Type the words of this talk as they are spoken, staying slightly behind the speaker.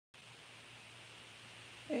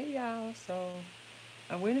y'all. So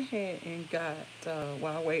I went ahead and got,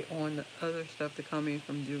 while I wait on the other stuff to come in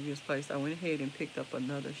from Juvia's place, I went ahead and picked up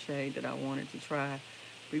another shade that I wanted to try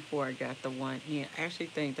before I got the one in. I actually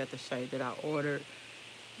think that the shade that I ordered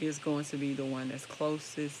is going to be the one that's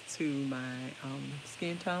closest to my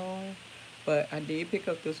skin tone. But I did pick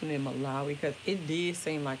up this one in Malawi because it did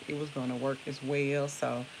seem like it was going to work as well.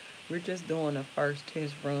 So we're just doing a first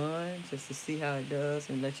test run just to see how it does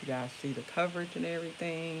and let you guys see the coverage and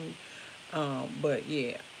everything. But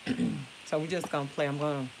yeah, so we're just gonna play. I'm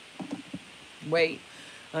gonna wait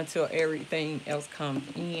until everything else comes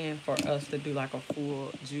in for us to do like a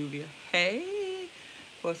full Juvia. Hey,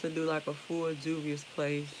 for us to do like a full Juvia's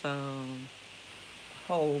place.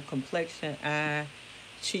 Whole complexion, eye,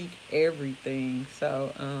 cheek, everything.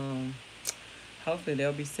 So hopefully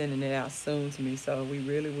they'll be sending it out soon to me. So we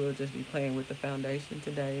really will just be playing with the foundation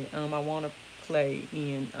today. I want to play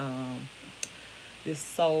in this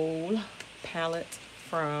Soul palette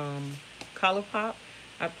from Colourpop.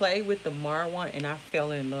 I played with the Mar one and I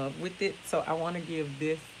fell in love with it. So I want to give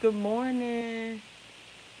this good morning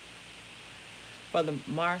for the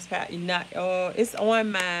Mars palette. Not, it's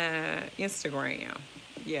on my Instagram.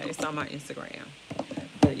 Yeah, it's on my Instagram.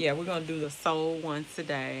 But yeah, we're gonna do the Soul one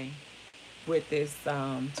today with this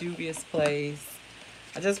Juvia's Place.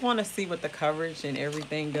 I just want to see what the coverage and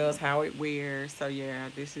everything does, how it wears. So yeah,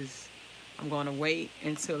 this is, I'm going to wait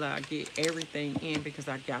until I get everything in because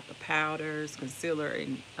I got the powders, concealer,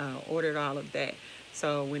 and ordered all of that.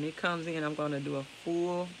 So when it comes in, I'm going to do a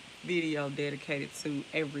full video dedicated to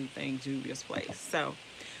everything Juvia's Place. So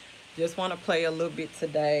just want to play a little bit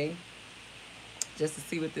today just to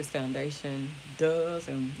see what this foundation does,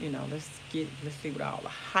 and let's see what all the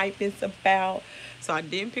hype is about. So I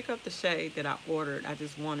didn't pick up the shade that I ordered. I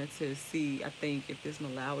just wanted to see, I think, if this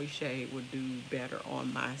Malawi shade would do better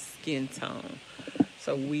on my skin tone.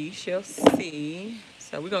 So we shall see.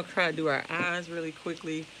 So we're gonna try to do our eyes really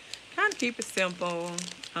quickly, kind of keep it simple.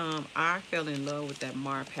 I fell in love with that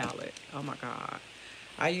Mar palette. Oh my god,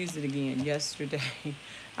 I used it again yesterday.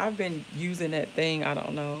 I've been using that thing. I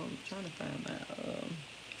don't know. I'm trying to find my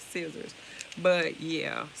scissors. But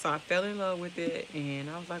yeah, so I fell in love with it. And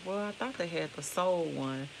I was like, well, I thought they had the Soul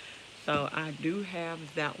one. So I do have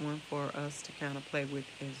that one for us to kind of play with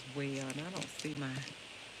as well. And I don't see my,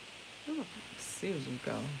 where the scissors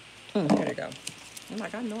go? Here they go. I'm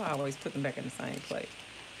like, I know I always put them back in the same place.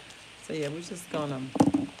 So yeah, we're just going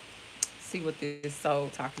to see what this Soul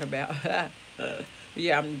talking about.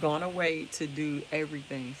 Yeah, I'm gonna wait to do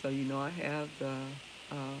everything. So I have the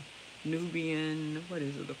Nubian, what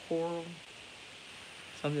is it, the coral.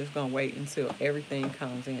 So I'm just gonna wait until everything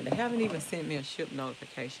comes in. They haven't even sent me a ship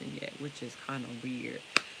notification yet, which is kind of weird.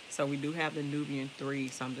 So we do have the Nubian 3,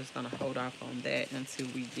 so I'm just gonna hold off on that until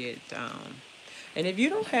we get and if you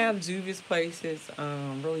don't have Juvia's Places,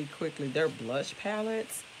 really quickly, their blush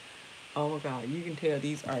palettes, oh my god, you can tell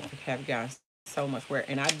these are have got so much wear.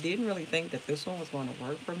 And I didn't really think that this one was going to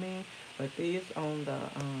work for me, but this on the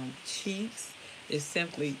cheeks is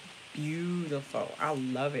simply beautiful. I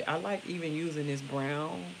love it. I like even using this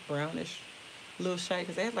brownish little shade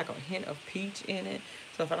because it has like a hint of peach in it.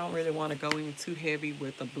 So if I don't really want to go in too heavy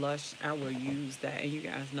with the blush, I will use that. And you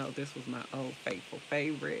guys know this was my old faithful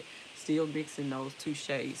favorite. Still mixing those two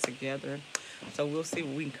shades together. So we'll see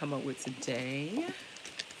what we can come up with today.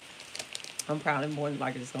 I'm probably more than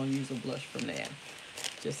likely just gonna use a blush from there,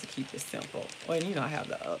 just to keep it simple. Well, I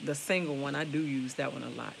have the single one. I do use that one a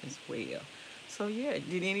lot as well. So yeah,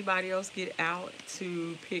 did anybody else get out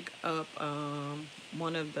to pick up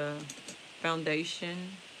one of the foundation?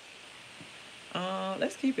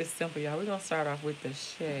 Let's keep it simple, y'all. We're gonna start off with the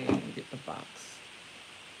shade and get the box.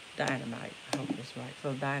 Dynamite. I hope that's right.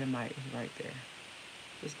 So Dynamite is right there.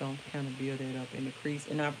 Just gonna kind of build it up in the crease,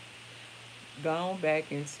 and I've gone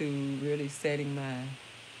back into really setting my,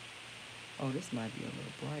 oh, this might be a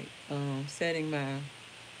little bright, setting my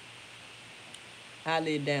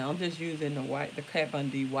eyelid down. I'm just using the Kat Von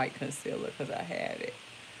D white concealer because I have it,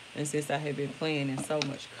 and since I have been playing in so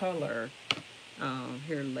much color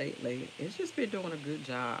here lately, it's just been doing a good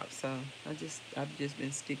job. So I've just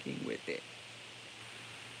been sticking with it.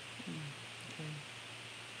 Okay.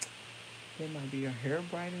 That might be a hair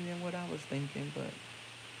brighter than what I was thinking, but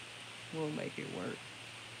we'll make it work.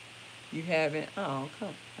 You haven't? Oh,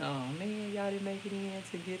 come. Oh, man, y'all didn't make it in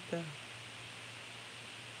to get the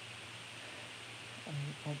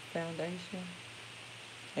foundation.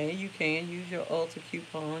 And you can use your Ulta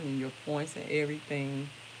coupon and your points and everything.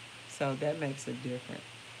 So that makes a difference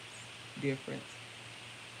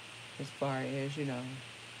as far as,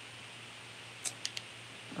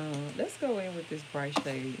 Let's go in with this bright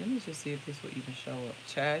shade. Let me just see if this will even show up.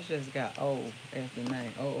 Chaz just got O as the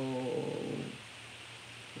name.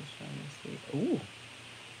 Just trying to see. Ooh,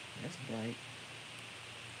 that's bright.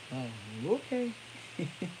 Oh, okay.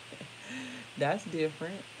 That's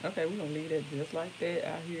different. Okay, we're gonna leave that just like that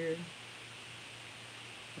out here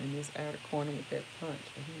in this outer corner with that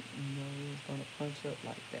punch. I didn't know it was gonna punch up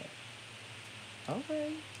like that.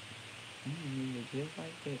 Okay. Leave it just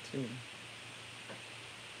like that too.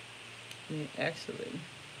 And actually,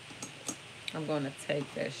 I'm gonna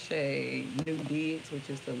take that shade, New Digs, which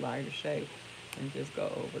is the lighter shade, and just go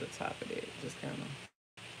over the top of it. Just kind of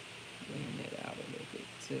blend it out a little bit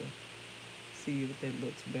to see if that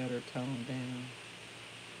looks better toned down.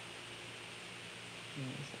 Yeah,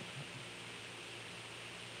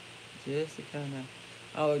 just to kind of,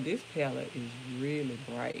 oh, this palette is really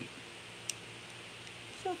bright.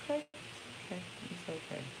 It's okay. Okay. It's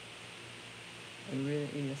okay. It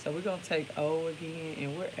really is. So we're gonna take O again,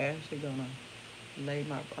 and we're actually gonna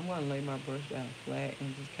I'm gonna lay my brush down flat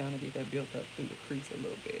and just kind of get that built up through the crease a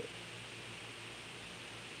little bit.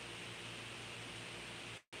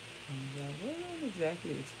 And I wasn't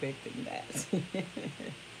exactly expecting that.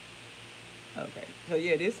 Okay. So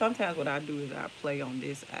yeah, this sometimes what I do is I play on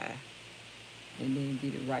this eye and then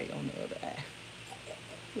get it right on the other eye.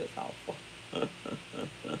 That's awful. Oh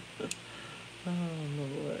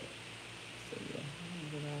Lord. So yeah, I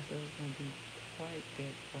didn't realize that was gonna be quite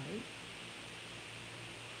that bright.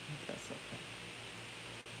 But that's okay.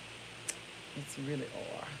 It's really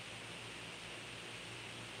R.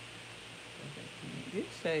 Okay. This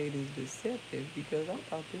shade is deceptive because I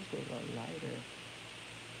thought this was a lighter,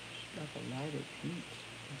 like a lighter peach.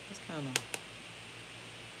 It's kind of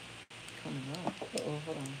coming off. Oh,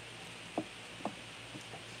 hold on.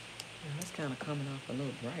 Yeah, it's kind of coming off a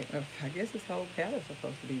little bright. I guess this whole palette's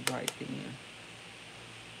supposed to be bright then.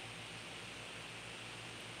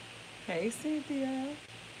 Hey, Cynthia.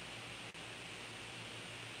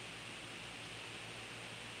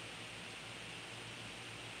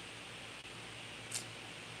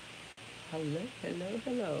 Hello, hello,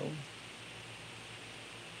 hello.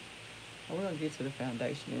 We're gonna get to the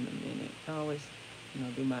foundation in a minute. I always,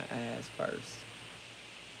 do my eyes first.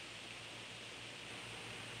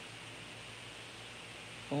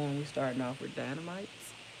 When we starting off with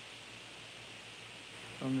Dynamites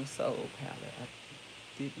on the Soul palette. I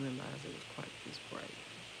didn't realize it was quite this bright.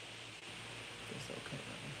 It's okay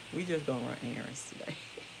though. We just gonna run errands today.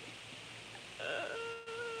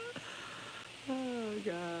 Oh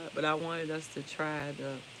God! But I wanted us to try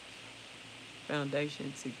the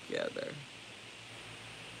foundation together.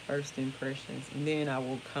 First impressions, and then I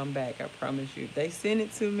will come back. I promise you. If they send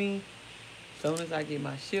it to me, as soon as I get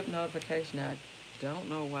my ship notification, I don't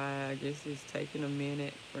know why. I guess it's taking a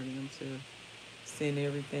minute for them to send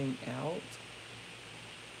everything out.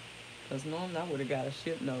 Because normally I would have got a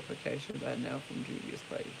ship notification by now from Juvia's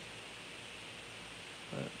place.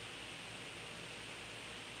 But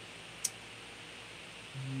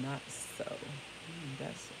not so.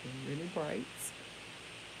 That's really bright.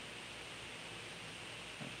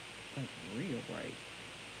 Like real bright.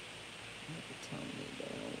 I have to tone it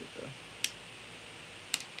down with the.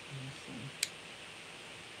 Let's see.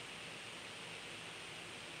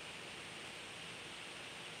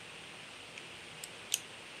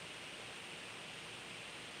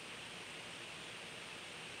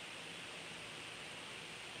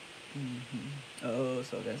 Oh,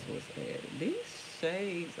 so that's what's added. These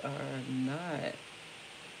shades are not.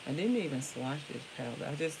 I didn't even swatch this palette.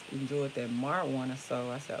 I just enjoyed that Mar one or so.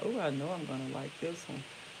 I said, oh, I know I'm gonna like this one.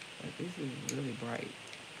 But this is really bright.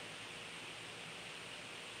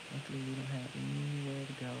 Luckily, we don't have anywhere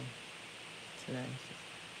to go today.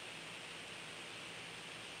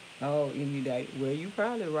 Oh, any day. Well, you're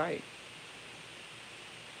probably right.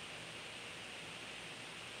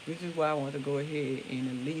 Which is why I want to go ahead and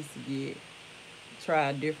at least try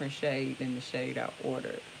a different shade than the shade I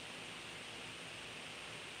ordered.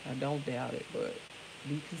 I don't doubt it, but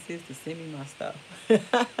be consistent. Send me my stuff.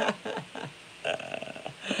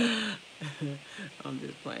 I'm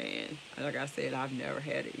just playing. Like I said, I've never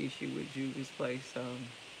had an issue with Juvia's place, so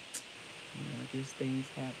I guess things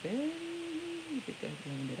happen. Get that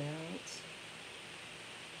blended out.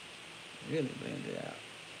 Really blend it out.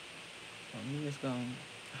 I'm just gonna.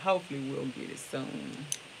 Hopefully, we'll get it soon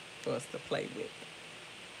for us to play with.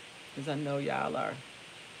 Because I know y'all are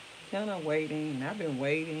kind of waiting, and I've been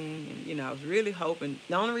waiting, and I was really hoping.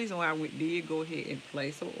 The only reason why I did go ahead and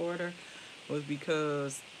place an order was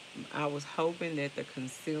because I was hoping that the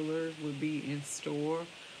concealers would be in store.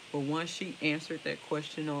 But once she answered that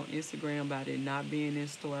question on Instagram about it not being in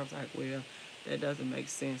store, I was like, well, That doesn't make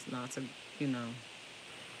sense not to, you know.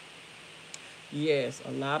 Yes,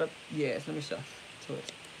 a lot of, yes, let me show to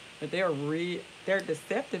it. But they're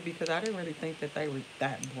deceptive because I didn't really think that they were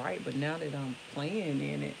that bright, but now that I'm playing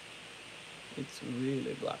in it, it's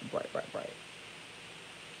really bright, bright, bright.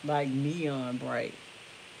 Like neon bright.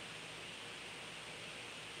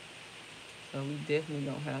 So we definitely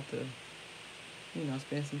gonna have to,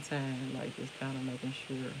 spend some time like just kind of making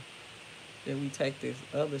sure that we take this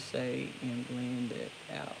other shade and blend it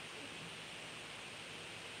out.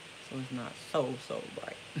 So it's not so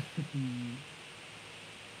bright.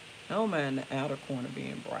 I don't mind the outer corner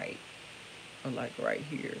being bright, or like right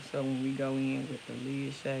here. So when we go in with the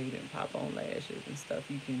lid shade and pop on lashes and stuff,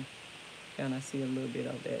 you can kind of see a little bit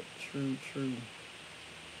of that true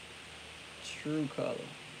color.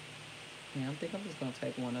 Yeah, I think I'm just gonna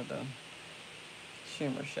take one of the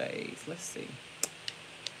shimmer shades. Let's see.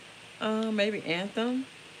 Maybe Anthem.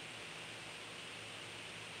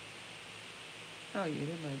 Oh yeah,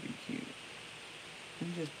 that might be cute.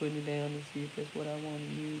 I'm just putting it down to see if that's what I want to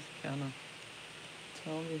use. Kind of.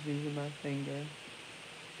 So I'm just using my finger.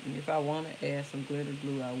 And if I want to add some glitter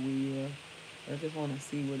glue, I will. I just want to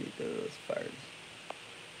see what it does first.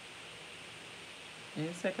 And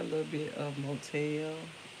it's like a little bit of Motel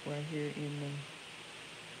right here in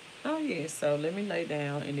the. Oh yeah, so let me lay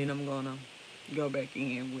down and then I'm gonna go back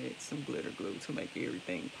in with some glitter glue to make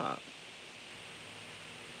everything pop.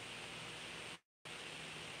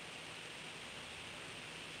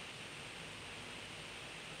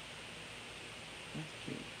 That's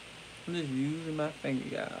cute. I'm just using my finger,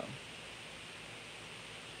 y'all.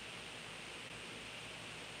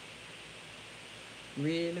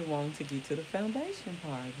 Really want to get to the foundation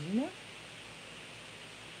part, you know?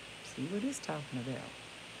 See what it's talking about.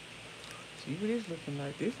 See what it's looking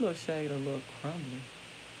like. This little shade a little crumbly.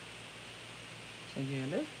 So yeah,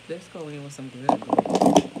 let's go in with some glitter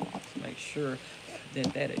glue to make sure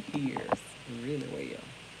that adheres really well.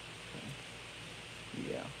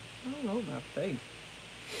 Yeah. All over my face.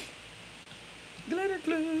 Glitter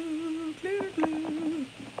glue, glitter glue.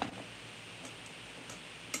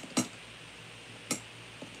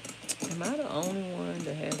 Am I the only one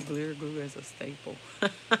that has glitter glue as a staple?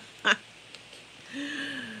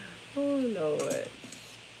 Oh Lord.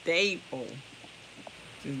 Staple.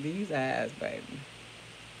 Just these eyes, baby.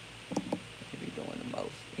 They be doing the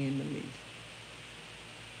most in the least.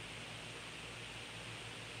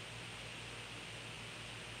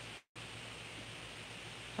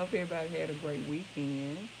 Hope everybody had a great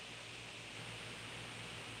weekend.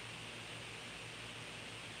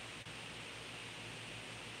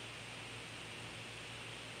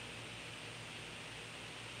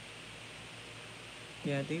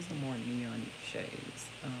 Yeah, these are more neon shades.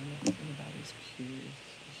 If anybody's curious,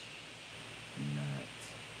 not,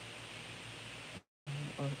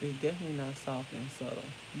 or it's definitely not soft and subtle.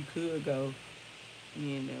 You could go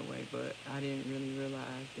in that way, but I didn't really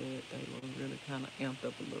realize that they were really kind of amped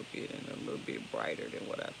up a little bit and a little bit brighter than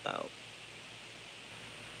what I thought.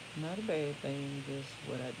 Not a bad thing, just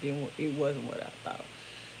what I didn't. It wasn't what I thought.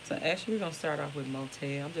 So actually, we're gonna start off with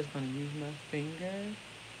Motel. I'm just gonna use my finger.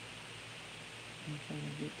 I'm trying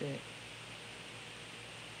to get that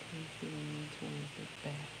concealing towards the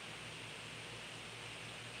back.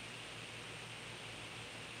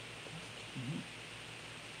 Mhm.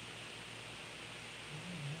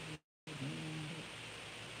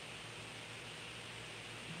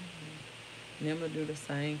 Then I'm gonna do the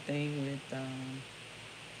same thing with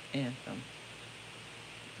Anthem.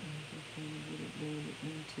 I'm just gonna get it blended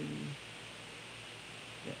into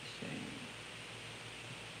that shade.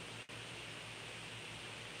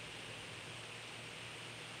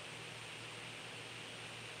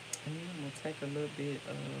 And then I'm gonna take a little bit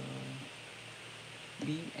of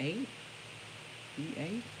B8,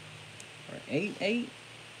 B8 or 88.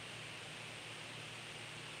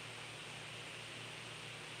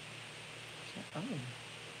 Oh,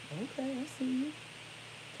 okay, I see you.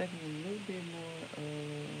 Taking a little bit more of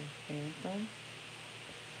Anthem.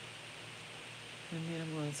 And then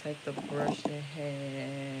I'm going to take the brush that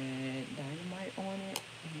had dynamite on it.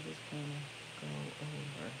 I'm just going to go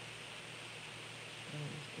over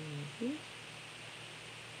those edges.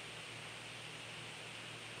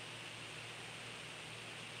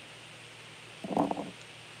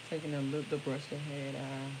 Taking a little the brush that had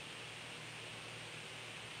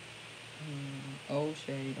old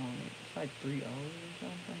shade on it. It's like 3 O's or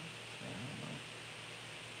something. So I don't know.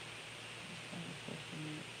 Just kind of pushing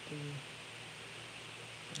it through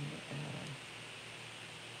from the outer.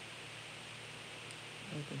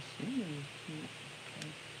 Oh, the shimmer is cute.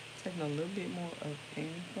 Okay. Taking a little bit more of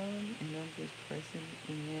Anthem and I'm just pressing it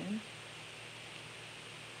in.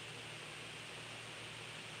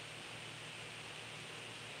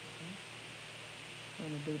 I'm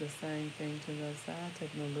gonna do the same thing to the side,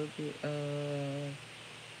 taking a little bit of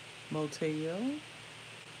motel. I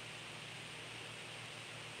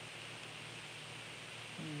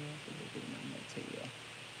don't know if a little bit of motel.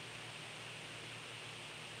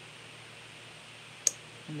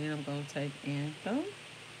 And then I'm gonna take Anthem.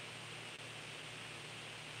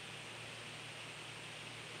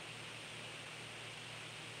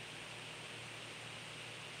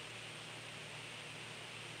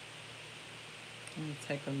 I'm gonna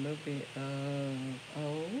take a little bit of O.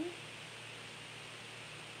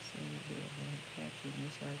 So a little bit of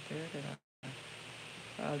patchiness right there that I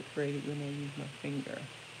probably created when I used my finger.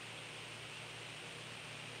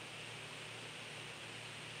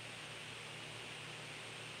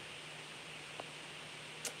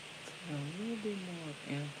 So a little bit more of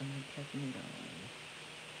Anthem and packing it on.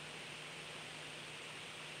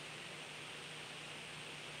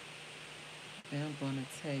 Now I'm gonna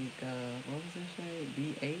take what was this shade?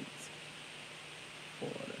 B8 for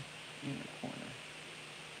the inner corner.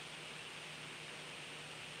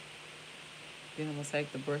 Then I'm gonna take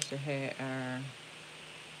the brush that had our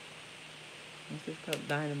what's this called?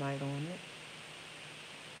 Dynamite on it.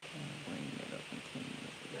 Kind of bring it up and clean it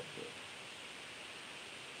up a little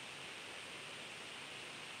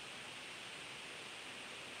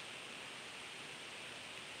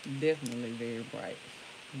bit. Definitely very bright.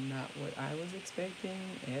 Not what I was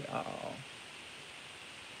expecting at all.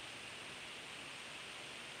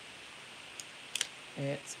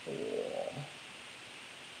 At all.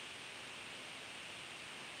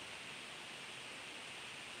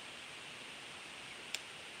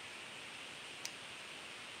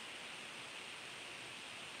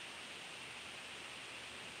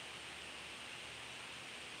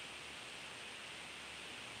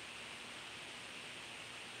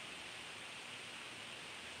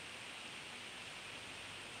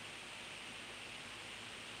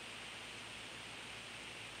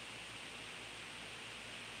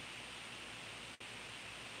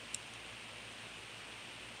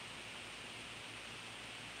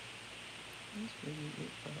 That's really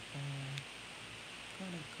it for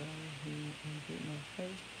gonna go ahead and get my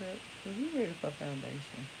face prep because we're ready for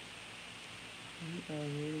foundation. We are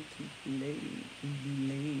ready to delay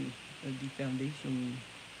the foundation.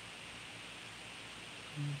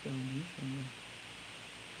 Foundation.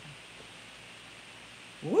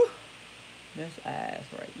 Woo! That's eyes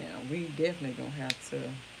right now. We definitely gonna have to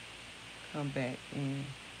come back and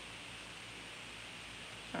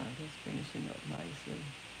just finishing up nicely.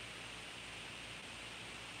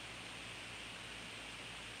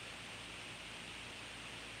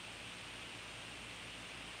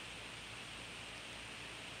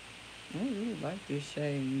 I really like this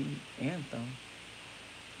shade, Anthem.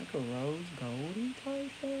 Like a rose golden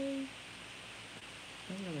type shade.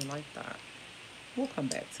 I really like that. We'll come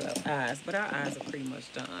back to our eyes, but our eyes are pretty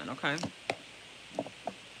much done, okay?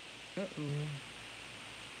 Uh-oh.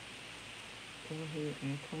 Go ahead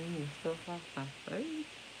and clean your stuff off my face.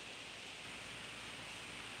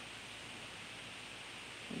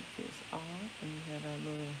 Take this off, and we have our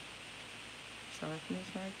little sharpness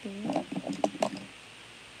right there.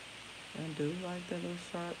 I do like the little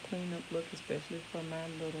sharp cleanup look, especially for my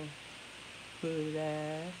little hood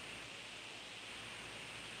eyes.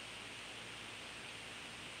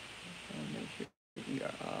 So make sure we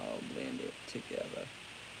are all blended together.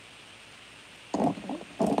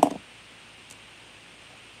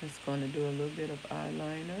 Just going to do a little bit of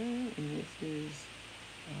eyeliner, and this is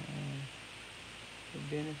the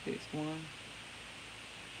Benefits one.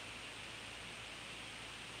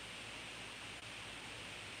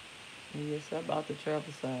 And yes, I bought the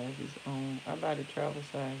travel sizes I buy the travel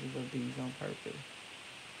sizes of these on purpose.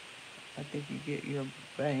 I think you get your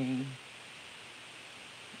bang,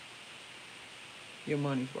 your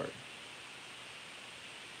money's worth.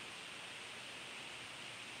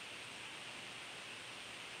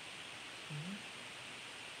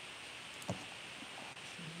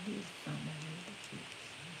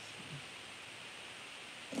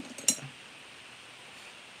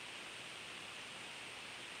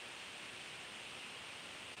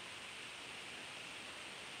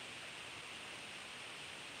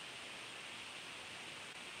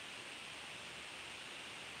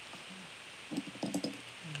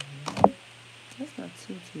 That's not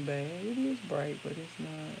too bad. It is bright, but it's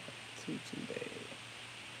not too bad.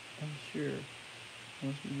 I'm sure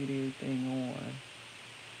once we get everything on,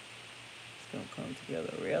 it's gonna come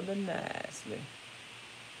together rather nicely.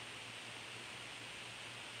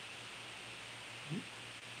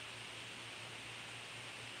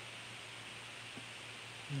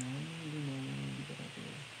 No, you know when you get up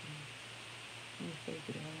there. We'll fake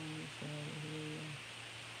it out on this side of here.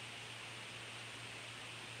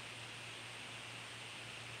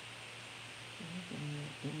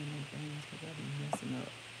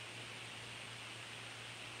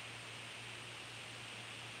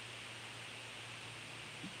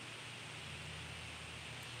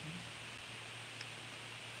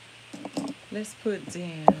 Let's put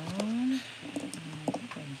down.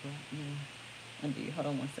 I did. Hold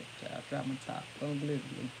on one second, child. Drop my top. Literally.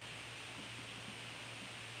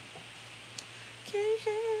 Can't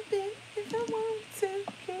help it if I want to.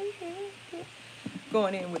 Can't help it.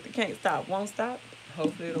 Going in with the Can't Stop, Won't Stop.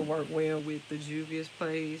 Hopefully it'll work well with the Juvia's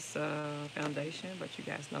Place foundation. But you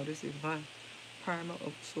guys know this is my primer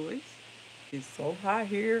of choice. It's so hot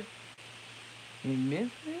here in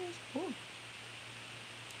Memphis. Whew.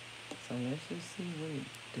 So let's just see what it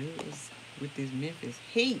does with this Memphis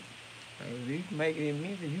heat. If you can make it in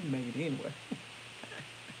Memphis, you can make it anywhere.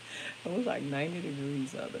 It was like 90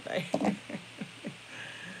 degrees the other day.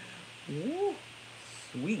 Woo,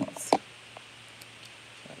 sweets.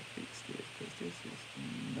 Try to fix this because this is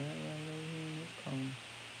not right over here in this corner.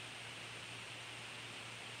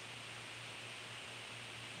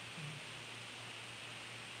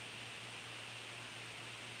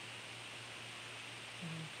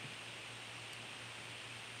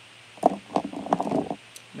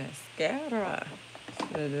 Mascara.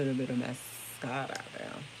 Just a little bit of mascara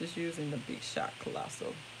down. Just using the Big Shot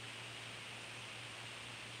Colossal.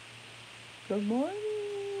 Good morning,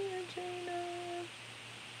 Regina.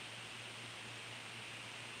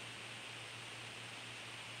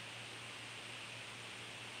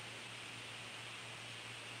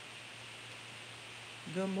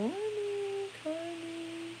 Good morning, Connie.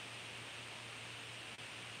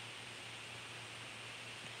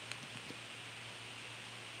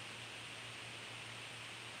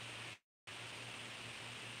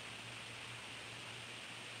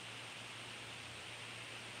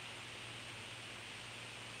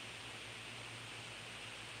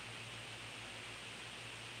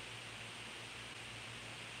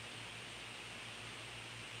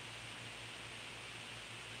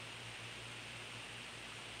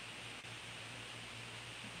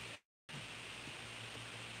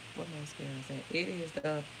 What mascara is that? It is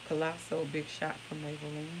the Colossal Big Shot from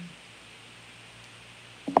Maybelline.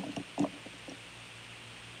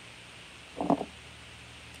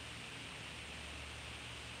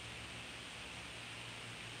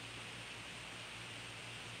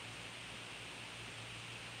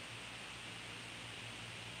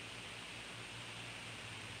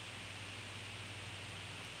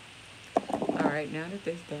 All right, now that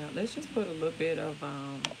this down, let's just put a little bit of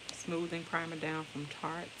smoothing primer down from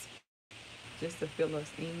Tarte's just to fill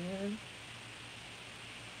us in.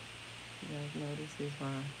 You guys know this is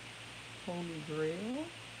my Holy Grail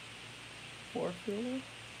pore filler.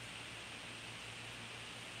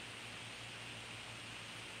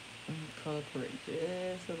 Color correct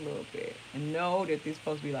just a little bit. And know that this is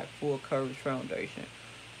supposed to be like full coverage foundation.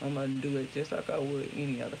 I'm going to do it just like I would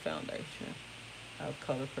any other foundation. I'll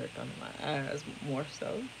color correct under my eyes more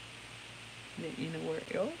so than anywhere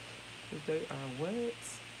else because they are wet.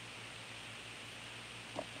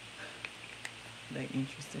 They're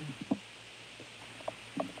interesting.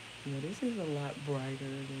 Yeah, this is a lot brighter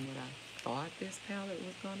than what I thought this palette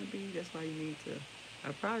was going to be. That's why you need to,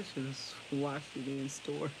 I probably should have swatched it in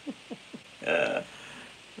store. I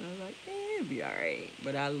was like, it'll be alright.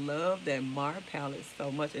 But I love that Mar palette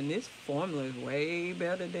so much. And this formula is way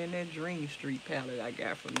better than that Dream Street palette I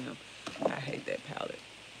got from them. I hate that palette.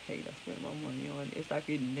 Hate I spent my money on it. It's like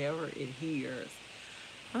it never adheres.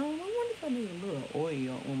 I wonder if I need a little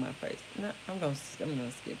oil on my face. No, I'm gonna skip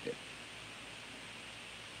it.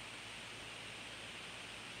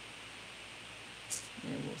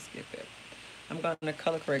 And we'll skip it. I'm gonna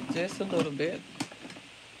color correct just a little bit.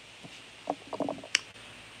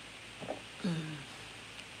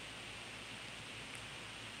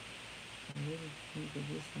 Need to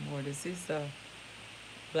get some more. This is a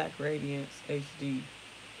Black Radiance HD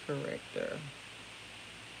corrector.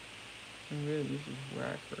 And really, this is where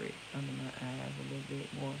I correct under my eyes a little bit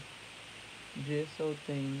more, just so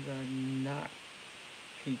things are not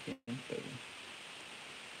peeking through.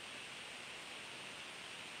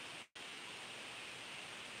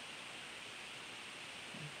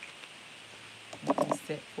 Let me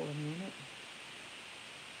set for a minute.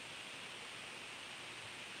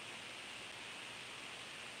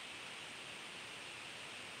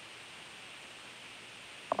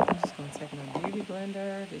 I'm just gonna take my beauty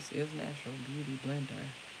blender. This is Natural Beauty Blender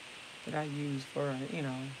that I use for,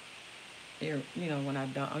 when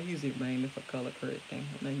I use it mainly for color correcting.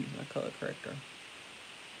 When I use my color corrector.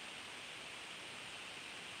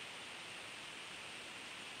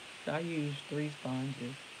 I use 3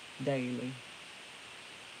 sponges daily.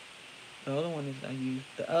 The other one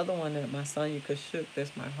the other one that my Sonia Kashuk,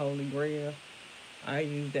 that's my Holy Grail. I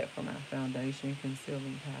use that for my foundation,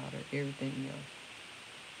 concealing powder, everything else.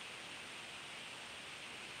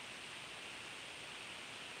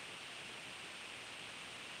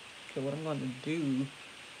 So what I'm going to do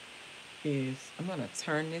is I'm going to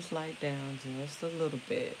turn this light down just a little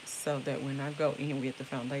bit so that when I go in with the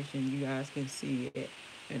foundation, you guys can see it.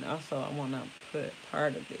 And also, I want to put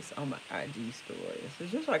part of this on my IG stories.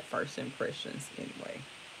 It's just like first impressions anyway.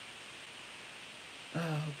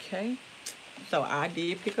 Okay. So I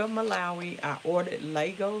did pick up Malawi. I ordered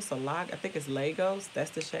Legos, I think it's Legos.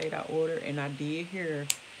 That's the shade I ordered. And I did hear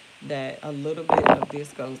that a little bit of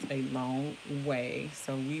this goes a long way.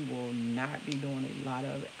 So we will not be doing a lot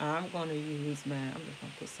of it. I'm going to use my, I'm just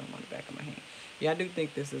going to put some on the back of my hand. Yeah, I do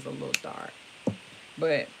think this is a little dark.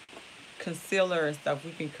 But concealer and stuff,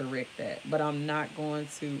 we can correct that. But I'm not going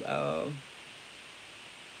to,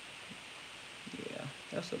 yeah,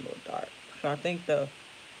 that's a little dark. So I think the,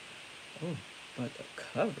 oh, but the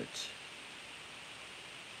coverage,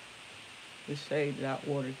 the shade that I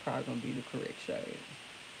ordered probably going to be the correct shade.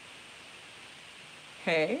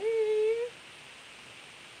 Hey,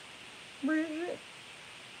 Bridget.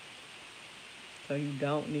 So you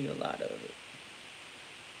don't need a lot of it.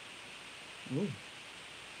 Ooh.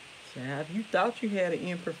 Child, you thought you had an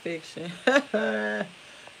imperfection.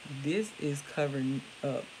 This is covering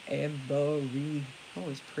up every. Oh,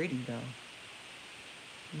 it's pretty though.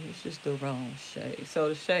 It's just the wrong shade. So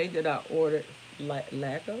the shade that I ordered,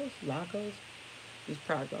 Lagos, is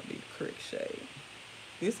probably gonna be the correct shade.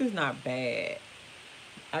 This is not bad.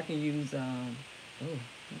 I can use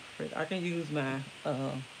I can use my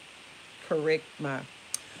correct my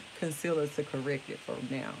concealer to correct it for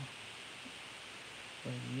now.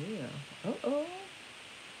 But yeah.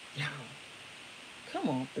 Y'all, come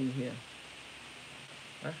on through here.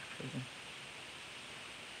 That's crazy.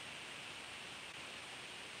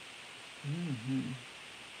 Mm-hmm.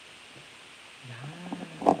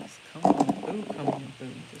 Nice. Come on through. Come on through.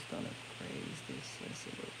 I'm just gonna praise this just a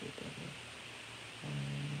little bit of it.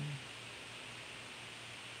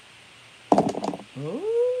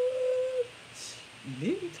 Oh,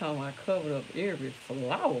 this time I covered up every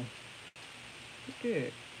flower.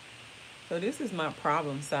 Good. So this is my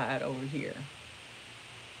problem side over here.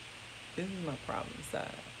 This is my problem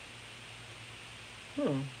side.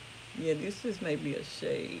 Yeah, this is maybe a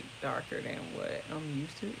shade darker than what I'm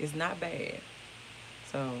used to. It's not bad.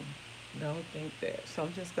 So don't think that. So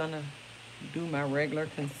I'm just gonna do my regular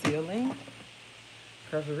concealing.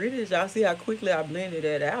 Because really, y'all see how quickly I blended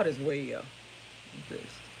that out as well. Just,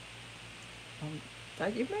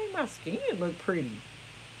 like it made my skin look pretty.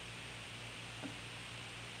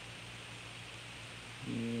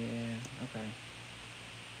 Yeah, okay.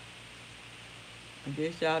 I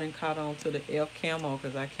guess y'all done caught on to the Elf Camo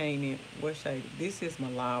because I came in. What shade? This is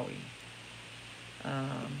Malawi.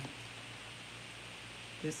 Um,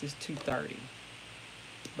 this is 230.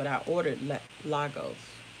 But I ordered Lagos.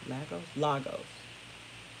 Lagos.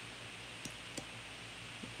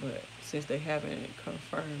 But since they haven't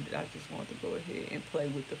confirmed it, I just want to go ahead and play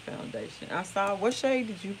with the foundation. I saw, what shade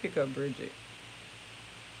did you pick up, Bridget?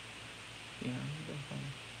 Yeah, I'm just gonna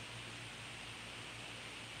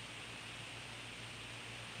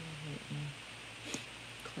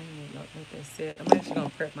clean it up like that said. I'm actually gonna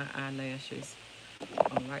prep my eyelashes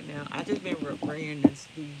right now. I just been wearing these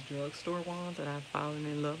drugstore ones that I've fallen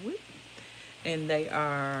in love with. And they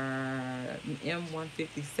are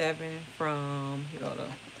M157 from, you know,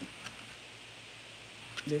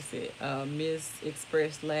 this is Miss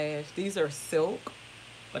Express Lash. These are silk,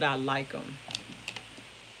 but I like them.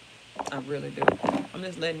 I really do. I'm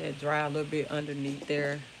just letting it dry a little bit underneath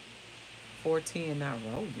there. 410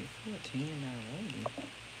 Nairobi. 410 Nairobi.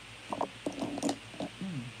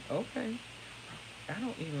 Okay. I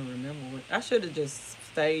don't even remember what. I should have just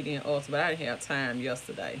stayed in Ulta, but I didn't have time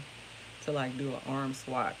yesterday to like do an arm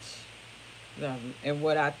swatch. And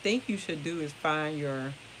what I think you should do is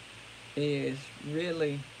is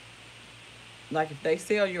really, like if they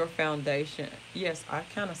sell your foundation. Yes, I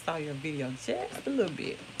kind of saw your video just a little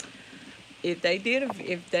bit. If they,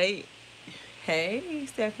 hey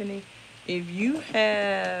Stephanie,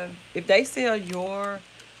 if they sell your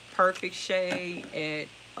perfect shade at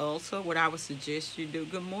Ulta, what I would suggest you do,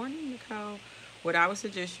 good morning, Nicole. What I would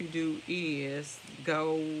suggest you do is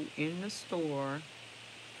go in the store,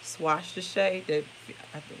 swatch the shade that,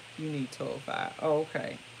 I think you need 12.5. Oh,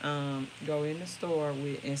 okay. Go in the store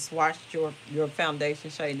and swatch your foundation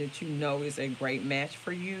shade that you know is a great match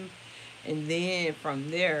for you. And then from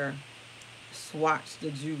there, swatch the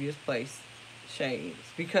Juvia's Place shades,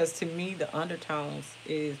 because to me the undertones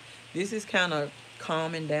this is kind of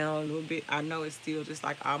calming down a little bit. I know it's still just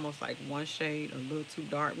like almost like one shade a little too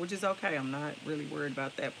dark, which is okay. I'm not really worried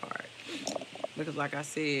about that part because like I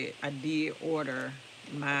said, I did order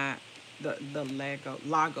my the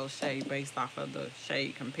Lago shade based off of the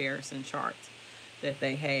shade comparison charts that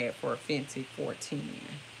they had for Fenty 410.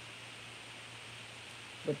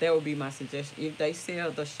 But that would be my suggestion. If they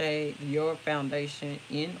sell the shade, your foundation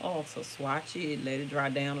in Ulta, swatch it, let it dry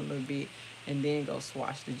down a little bit, and then go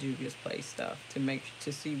swatch the Juvia's Place stuff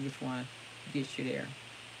to see which one gets you there.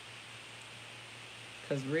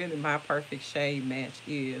 Because really, my perfect shade match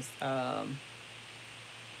is Cover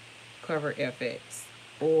FX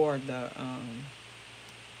or the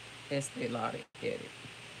Estee Lauder Edit.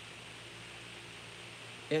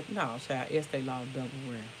 No, child, Estee Lauder Double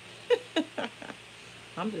Wear.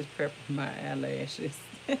 I'm just prepping my eyelashes.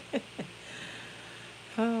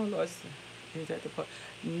 Oh, Lord. Is that the part?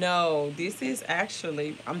 No, this is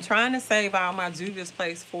actually, I'm trying to save all my Juvia's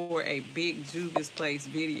Place for a big Juvia's Place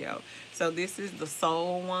video. So this is the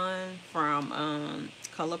Soul one from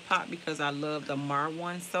ColourPop because I love the Mar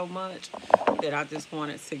one so much that I just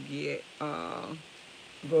wanted to get,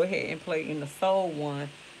 go ahead and play in the Soul one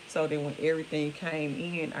so that when everything came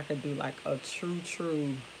in, I could do like a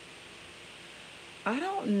true. I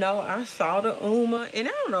don't know. I saw the Uma, and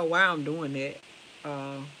I don't know why I'm doing that.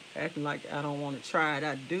 Acting like I don't want to try it.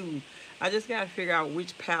 I do. I just got to figure out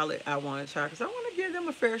which palette I want to try because I want to give them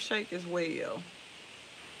a fair shake as well.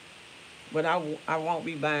 But I won't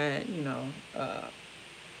be buying,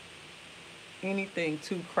 anything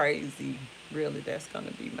too crazy. Really, that's going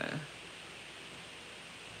to be mine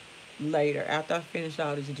later after I finish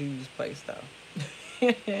all this Juvia's Place stuff.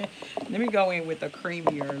 Let me go in with a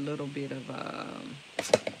creamier little bit of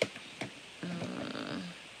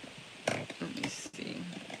let me see.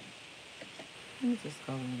 Let me just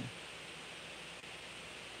go in.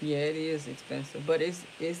 Yeah, it is expensive, but it's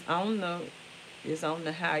on the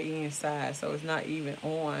high end side, so it's not even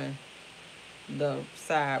on the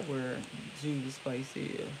side where Juvia's Place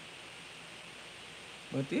is.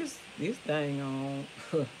 But this thing on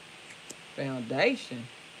foundation.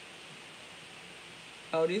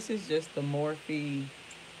 Oh, this is just the Morphe.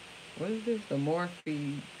 What is this? The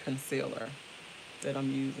Morphe concealer that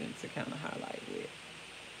I'm using to kind of highlight with.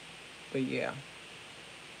 But yeah,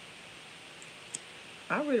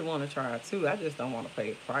 I really want to try it too. I just don't want to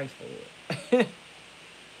pay a price for it.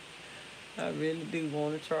 I really do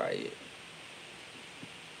want to try it.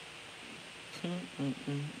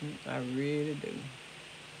 I really do.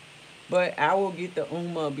 But I will get the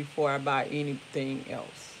Uma before I buy anything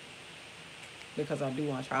else. Because I do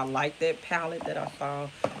want to try. I like that palette that I saw.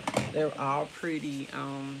 They're all pretty.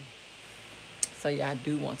 So yeah, I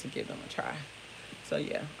do want to give them a try. So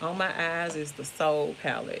yeah, on my eyes is the Soul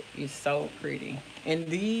palette. It's so pretty. And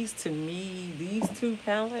these, to me, these two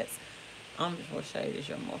palettes, what shade is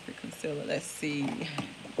your Morphe concealer? Let's see.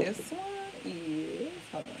 This one is,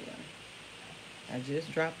 hold on, y'all. I just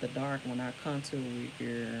dropped the dark when I contour with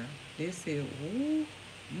your, this is, ooh,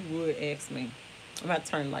 you would ask me. I'm about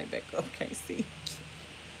to turn the light back up, can't see.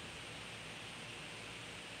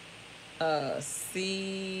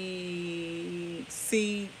 C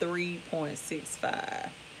 3.65,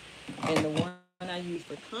 and the one I use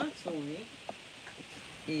for contouring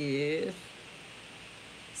is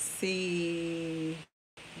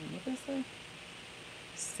what did I say?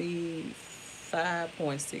 C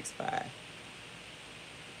 5.65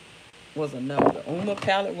 was a no. The Uma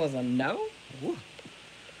palette was a no. Ooh.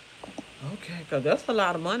 Okay, because that's a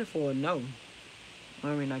lot of money for a no. I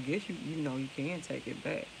mean, I guess you can take it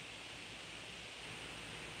back.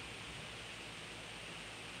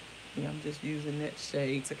 Yeah, I'm just using that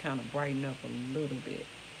shade to kind of brighten up a little bit.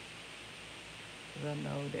 Because I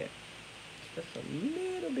know that it's just a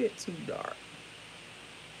little bit too dark.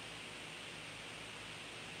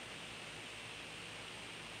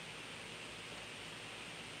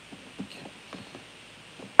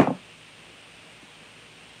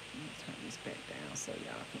 Turn this back down so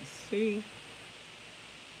y'all can see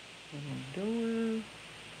what I'm doing.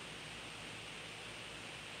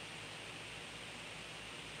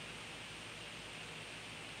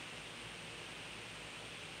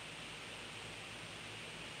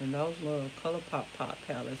 And those little ColourPop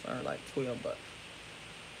palettes are like $12.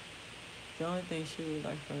 The only thing she was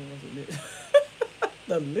like for me was a lip.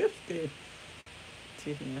 The lipstick.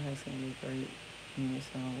 Tiffany has something great. And it's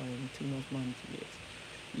always too much money to get.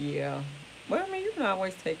 Yeah. Well, I mean, you can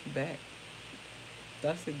always take it back.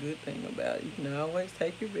 That's a good thing about it. You can always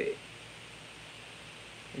take it back.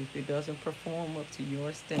 If it doesn't perform up to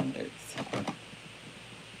your standards.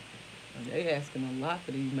 They asking a lot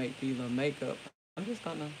for these little makeup. I'm just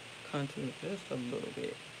gonna contour just a little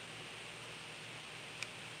bit.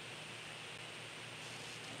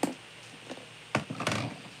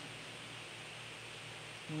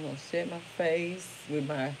 I'm gonna set my face with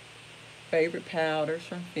my favorite powders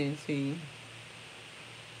from Fenty.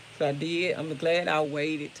 So I did. I'm glad I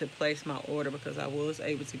waited to place my order because I was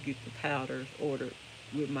able to get the powders ordered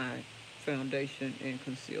with my foundation and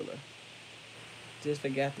concealer. Just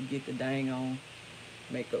forgot to get the dang on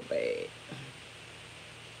makeup bag.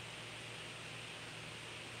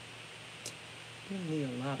 Give me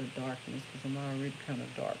a lot of darkness because I'm already kind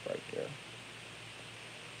of dark right there.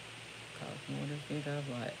 Cost more than 50. I was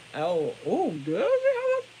like, oh, does it? How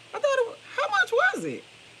much? I thought it was, how much was it?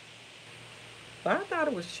 But I thought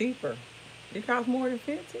it was cheaper. It cost more than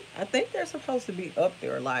 50. I think they're supposed to be up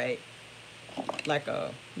there, like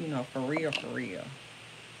a for real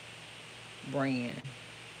brand,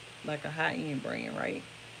 like a high end brand, right?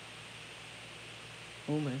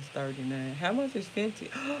 Uma is 39. How much is Fenty?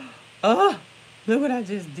 Oh, look what I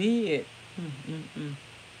just did. Mm-mm-mm.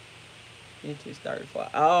 Fenty is 34.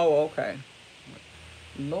 Oh, okay.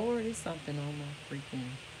 Lord, it's something on my freaking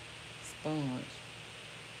sponge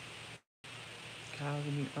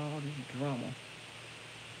causing me all this drama.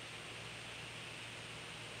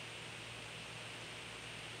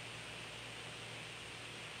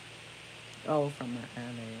 Oh, from my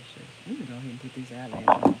eyelashes. Let me go ahead and put these eyelashes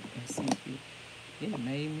on and see if it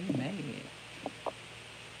made me mad.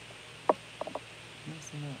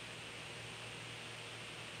 Messing up.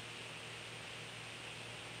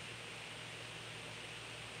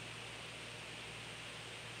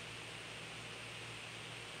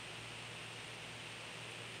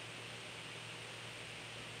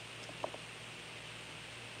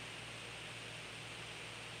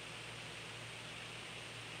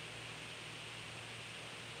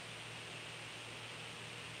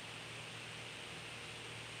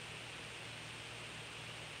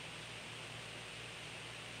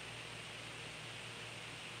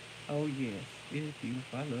 Oh yes, it is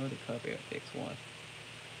beautiful. I love the Cup FX one.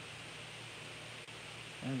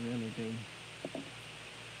 I really do.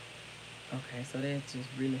 Okay, so that just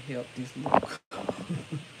really helped this look.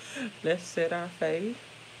 Let's set our face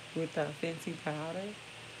with our fancy powder.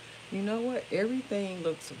 You know what? Everything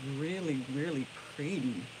looks really, really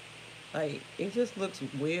pretty. Like it just looks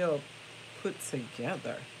well put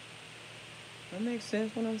together. That makes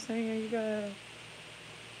sense what I'm saying, you guys.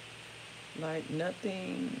 Like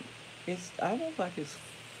nothing. It's almost like it's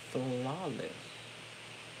flawless.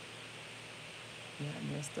 Yeah,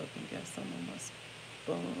 I messed up and got some on my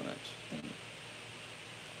sponge thing.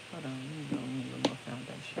 Hold on, let me go in a little more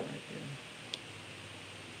foundation right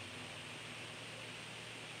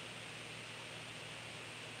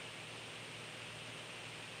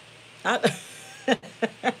there.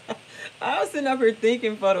 I was sitting up here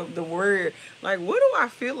thinking for the word, like, what do I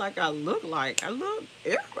feel like I look like?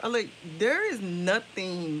 Like, there is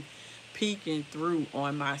nothing peeking through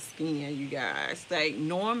on my skin, you guys. Like,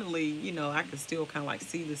 normally, I can still kind of like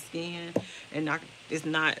see the skin, and it's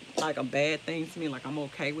not like a bad thing to me. Like, I'm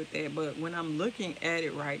okay with that. But when I'm looking at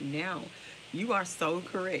it right now, you are so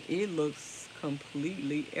correct. It looks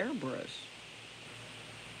completely airbrushed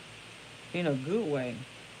in a good way.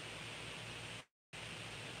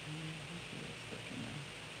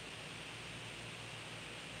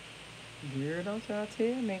 Girl, don't y'all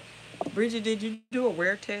tell me. Bridget, did you do a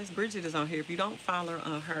wear test? Bridget is on here. If you don't follow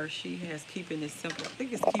her, she has Keeping It Simple. I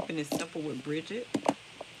think it's Keeping It Simple with Bridget.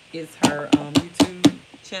 It's her YouTube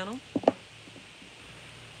channel.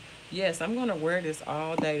 Yes, I'm gonna wear this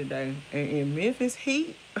all day today. And in Memphis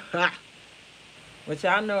heat, which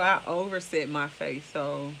y'all know I overset my face.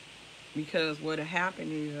 So because what'll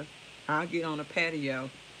happen is I'll get on a patio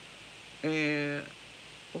and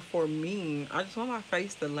for me, I just want my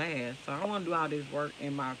face to last. So I don't want to do all this work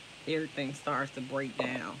and my everything starts to break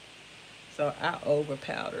down. So I over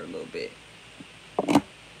powder a little bit.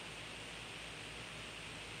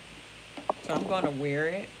 So I'm gonna wear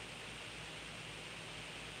it.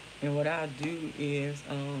 And what I'll do is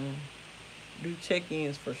do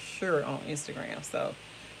check-ins for sure on Instagram. So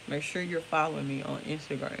make sure you're following me on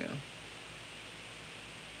Instagram.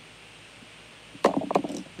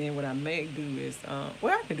 Then what I may do is,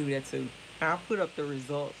 well, I can do that too. I'll put up the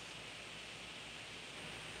results.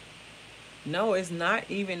 No, it's not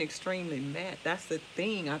even extremely matte. That's the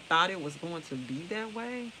thing. I thought it was going to be that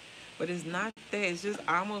way, but it's not that. It's just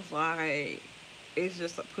almost like it's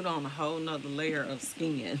just put on a whole nother layer of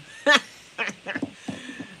skin.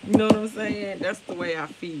 You know what I'm saying? That's the way I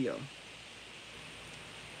feel.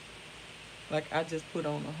 Like I just put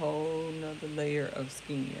on a whole nother layer of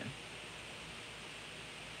skin.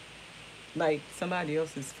 Like somebody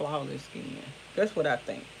else's flawless skin. That's what I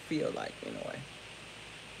think, feel like anyway.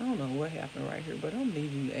 I don't know what happened right here, but I'm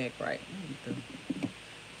needing to act right. Let me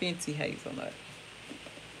get the Fenty hazelnut.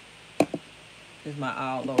 This is my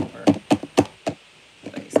all over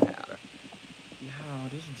face powder. Y'all,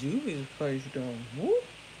 this Juvia's place though. Woo!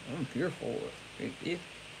 I'm here for it. It's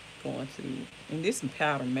going to, and this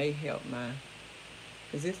powder may help mine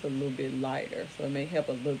because it's a little bit lighter, so it may help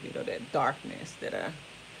a little bit of that darkness that I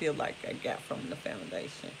feel like I got from the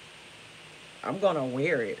foundation. I'm gonna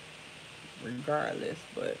wear it regardless,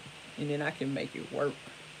 but and then I can make it work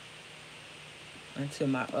until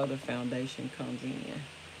my other foundation comes in,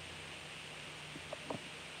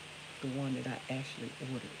 the one that I actually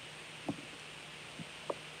ordered,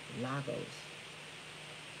 Lagos.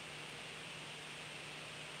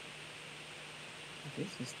 This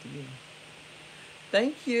is still.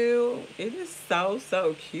 Thank you. It is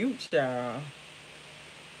so cute, y'all.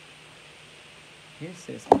 This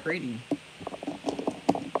is pretty.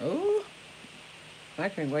 Oh, I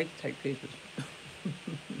can't wait to take pictures.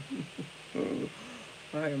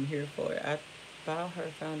 I am here for it. I bought her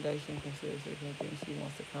foundation concealer and she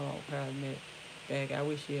wants to come out with cosmetic bag. I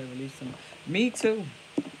wish she had released some. Me too.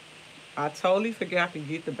 I totally forgot to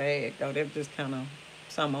get the bag though. That's just kind of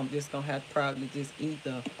something I'm just gonna have to probably just eat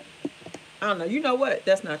the. I don't know. You know what?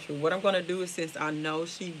 That's not true. What I'm gonna do is since I know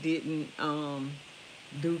she didn't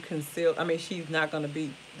do conceal. I mean, she's not gonna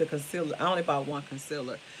be the concealer. I only bought one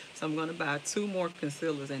concealer, so I'm gonna buy two more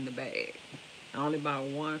concealers in the bag. I only buy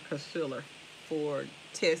one concealer for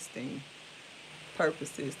testing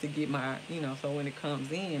purposes to get my, so when it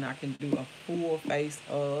comes in, I can do a full face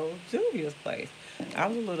of Juvia's place. I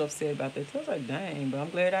was a little upset about that. So I was like, dang, but I'm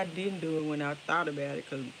glad I didn't do it when I thought about it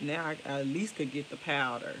because now I at least could get the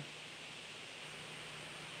powder.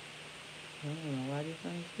 I don't know why this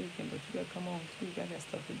thing's speaking, but you gotta come on, speak. I got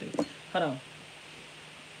stuff to do. Hold on.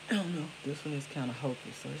 I don't know. This one is kind of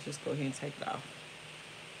hokey, so let's just go ahead and take it off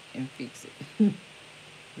and fix it.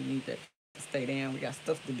 We need that to stay down. We got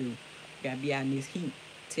stuff to do. We gotta be out in this heat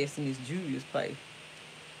testing this Juvia's place.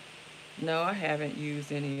 No, I haven't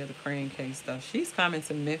used any of the Crane Case stuff. She's coming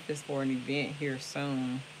to Memphis for an event here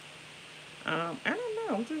soon. I don't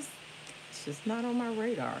know. It's just not on my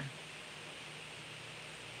radar.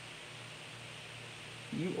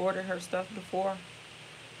 You ordered her stuff before?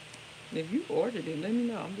 If you ordered it, let me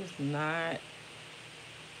know. I'm just not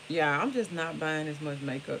buying as much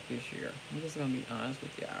makeup this year. I'm just gonna be honest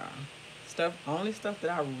with y'all. Only stuff that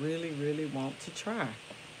I really want to try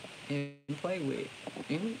and play with.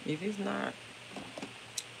 And if it's not,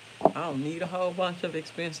 I don't need a whole bunch of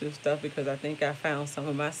expensive stuff because I think I found some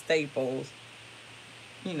of my staples,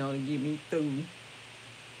 to get me through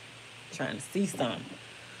trying to see some.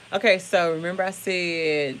 Okay, so remember I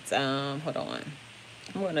said, hold on.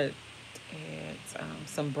 I'm gonna add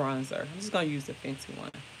some bronzer. I'm just gonna use the Fenty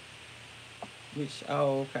one.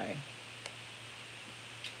 Okay.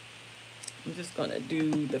 I'm just gonna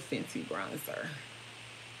do the Fenty bronzer.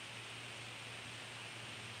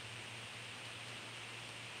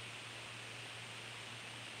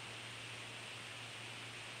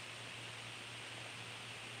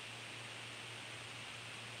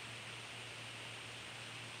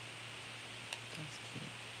 That's cute.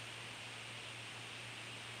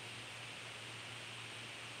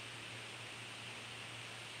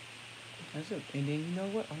 That's it. And then you know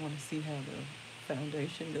what? I want to see how the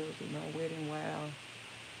foundation does with my Wet n Wild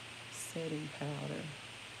setting powder.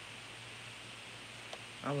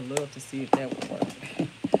 I would love to see if that would work.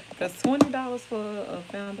 Because $20 for a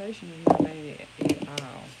foundation is not bad at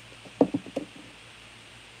all. Let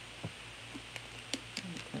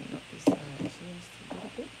me clean up this side just a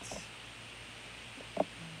little bit.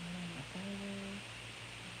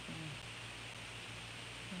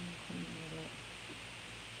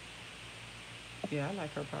 Yeah, I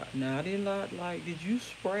like her product. Now, I did not like, did you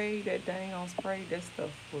spray that dang on spray? That stuff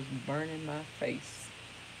was burning my face.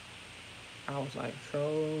 I was like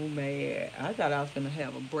so mad. I thought I was going to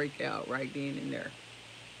have a breakout right then and there.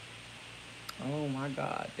 Oh my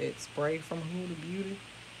God, that spray from Huda Beauty.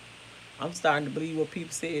 I'm starting to believe what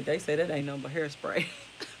people said. They said that ain't nothing but hairspray.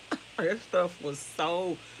 That stuff was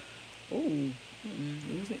so, ooh,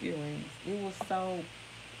 losing earrings. It was so,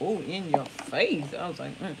 ooh, in your face. I was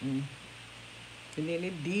like, mm-mm. And then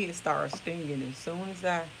it did start stinging as soon as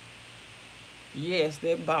yes,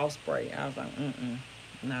 that ball spray. I was like, mm-mm.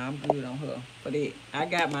 Nah, I'm good on her for that. I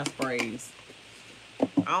got my sprays.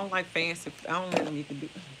 I don't like fancy. I don't let them you can do.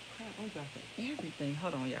 Oh, crap, I'm dropping everything.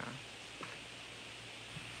 Hold on, y'all.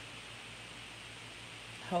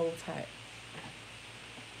 Hold tight.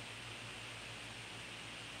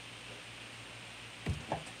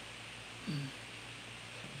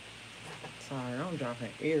 Sorry, I'm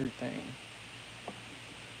dropping everything.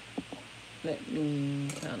 Let me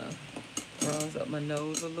kind of bronze up my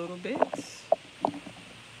nose a little bit.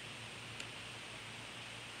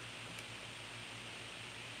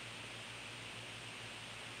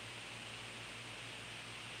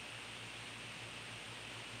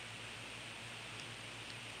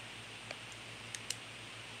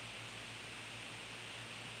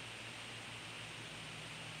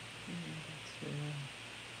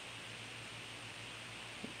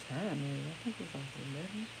 think it's like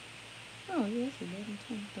 11. Oh, yeah, it's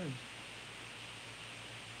 11:23.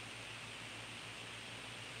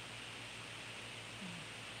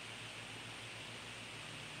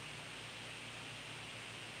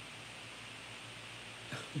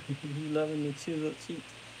 You loving the chiseled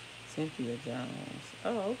cheeks? Cynthia Jones.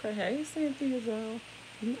 Oh, okay. Hey, Cynthia Jones.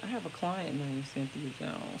 I have a client named Cynthia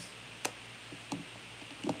Jones.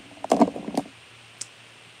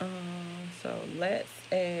 So let's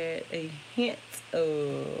add a hint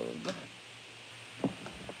of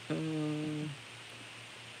um,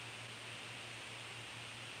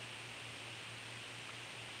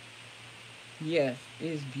 yes,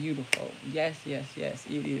 it's beautiful. Yes, yes, yes.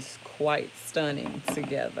 It is quite stunning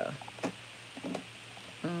together.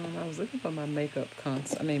 I was looking for my makeup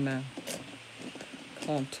my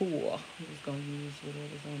contour. I'm just gonna use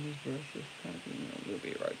whatever's on these brushes. Kind of a little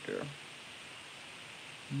bit right there.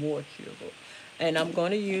 More chisel. And I'm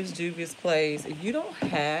gonna use Juvia's Place. If you don't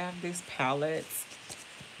have this palette,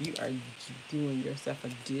 you are doing yourself a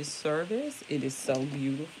disservice. It is so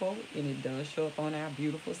beautiful and it does show up on our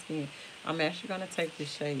beautiful skin. I'm actually going to take the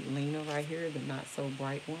shade Lena right here, the not so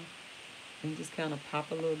bright one, and just kind of pop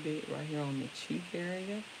a little bit right here on the cheek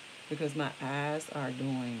area because my eyes are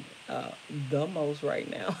doing the most right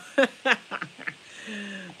now.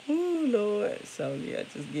 Ooh, Lord. So, yeah,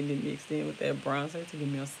 just getting it mixed in with that bronzer to give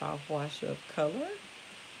me a soft wash of color.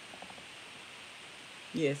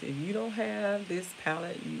 Yes, if you don't have this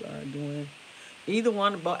palette, you are doing either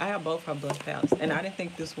one of both. I have both her blush palettes, and I didn't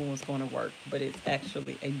think this one was going to work, but it's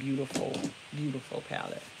actually a beautiful, beautiful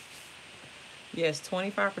palette. Yes,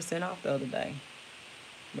 25% off the other day,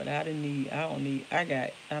 but I didn't need. I don't need. I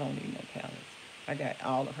don't need no palettes. I got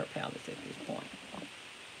all of her palettes at this point,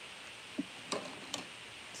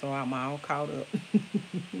 so I'm all caught up.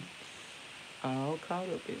 All caught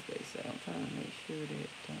up, as they say. I'm trying to make sure that.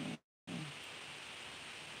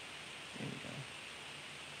 There we go.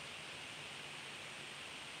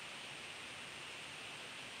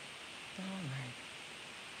 All right.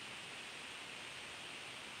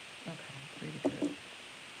 Okay, pretty good.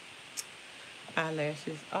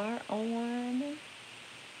 Eyelashes are on.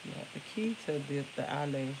 Yeah, the key to the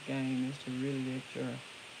eyelash game is to really let your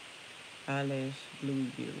eyelash glue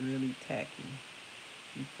get really tacky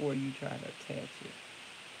before you try to attach it.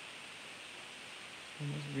 And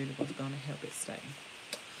that's really what's gonna help it stay.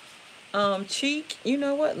 Cheek, you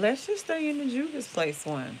know what? Let's just stay in the Juvia's Place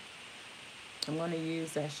one. I'm gonna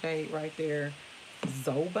use that shade right there,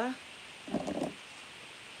 Zoba.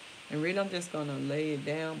 And really I'm just gonna lay it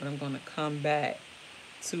down, but I'm gonna come back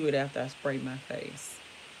to it after I spray my face.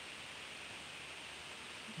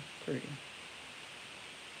 Pretty.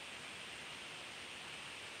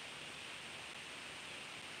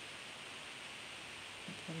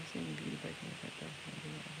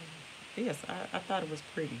 Yes, I thought it was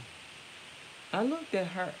pretty. I looked at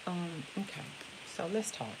her. Okay, so let's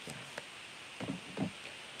talk, y'all.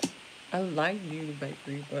 I like Beauty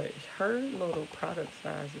Bakery, but her little product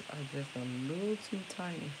sizes are just a little too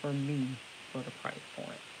tiny for me for the price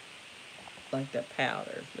point. Like the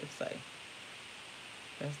powders, let's say.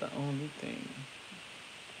 That's the only thing.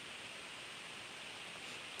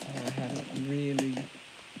 I haven't really.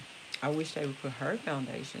 I wish they would put her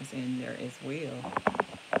foundations in there as well.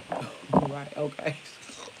 Right, okay.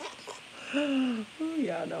 Ooh,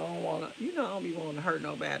 y'all don't wanna, I don't be wanting to hurt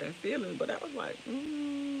nobody's feelings, but I was like,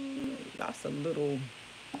 that's a little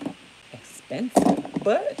expensive.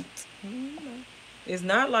 But it's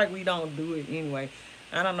not like we don't do it anyway.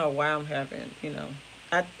 I don't know why I'm having,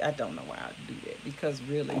 I don't know why I do that because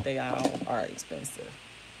really they all are expensive.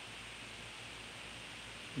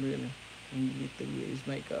 Really, when you get through with this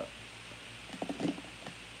makeup,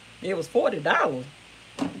 it was $40.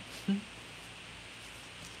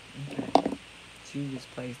 Okay. Juvia's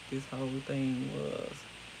Place, this whole thing was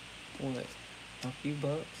what, a few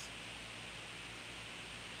bucks.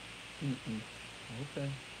 Okay.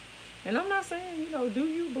 And I'm not saying, do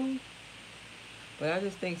you, boo. But I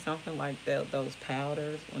just think something like that, those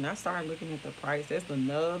powders, when I started looking at the price, that's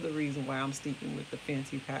another reason why I'm sticking with the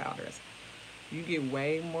Fenty powders. You get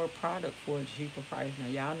way more product for a cheaper price. Now,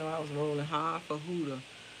 y'all know I was rolling hard for Huda,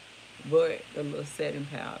 but the little setting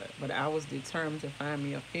powder. But I was determined to find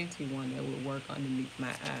me a Fenty one that would work underneath my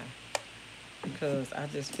eye because I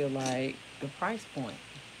just feel like the price point.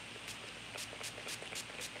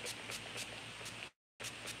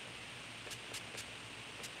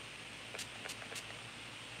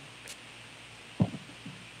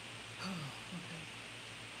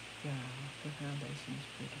 Yeah, the foundation is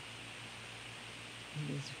pretty. It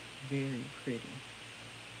is very pretty.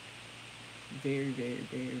 Very, very,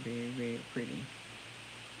 very, very, very pretty.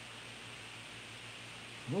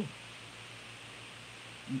 Ooh.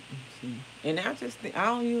 See. And I just think I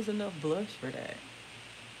don't use enough blush for that.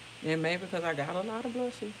 And maybe because I got a lot of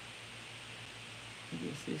blushes.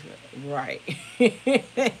 Right.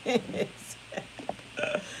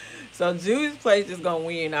 So Judy's place is gonna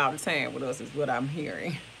win all the time with us, is what I'm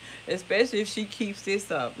hearing. Especially if she keeps this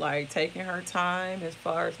up, like taking her time as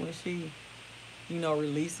far as when she,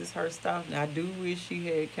 releases her stuff. Now I do wish she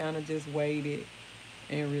had kind of just waited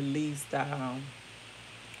and released.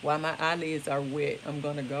 While my eyelids are wet, I'm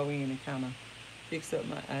gonna go in and kind of fix up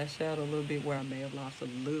my eyeshadow a little bit where I may have lost a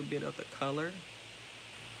little bit of the color.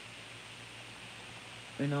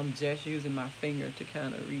 And I'm just using my finger to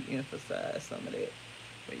kind of re-emphasize some of that.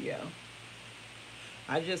 But yeah,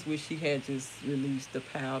 I just wish she had just released the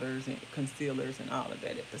powders and concealers and all of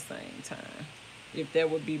that at the same time. If that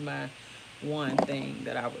would be my one thing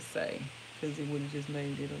that I would say, because it would have just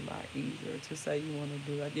made it a lot easier to say you want to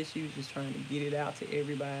do. I guess she was just trying to get it out to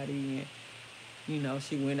everybody, and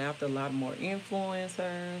she went after a lot more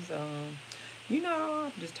influencers.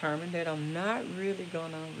 I'm determined that I'm not really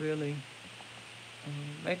gonna really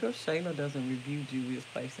Makeup Shayla doesn't review Juvia's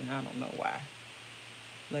place, and I don't know why.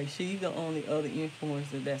 Like, she's the only other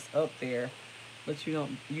influencer that's up there, but you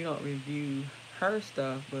don't review her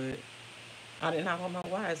stuff. But I don't know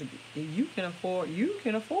why. You can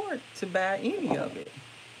afford to buy any of it,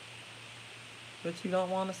 but you don't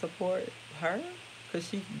want to support her because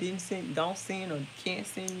she don't send or can't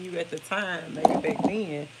send you at the time. Maybe back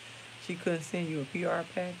then she couldn't send you a PR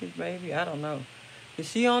package. Maybe I don't know. But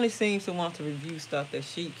she only seems to want to review stuff that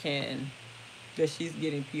she's getting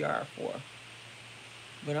PR for.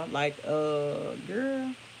 But I'm like,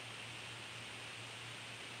 girl.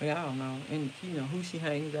 But I don't know. And who she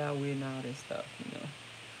hangs out with and all that stuff.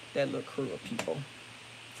 That little crew of people.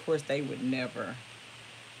 Of course, they would never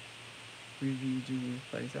review Juvia's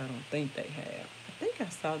place. I don't think they have.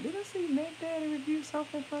 Did I see Mac Daddy review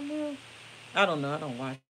something from them? I don't know. I don't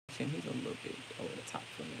watch him. He's a little bit over the top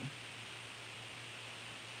for me.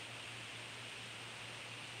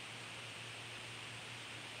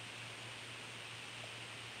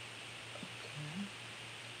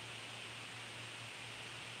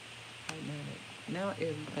 Okay. Now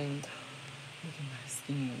everything. Look at my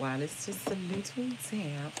skin. While it's just a little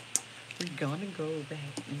damp, we're gonna go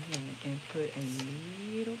back in and put a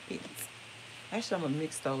little bit. Actually, I'm gonna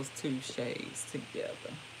mix those two shades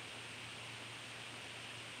together.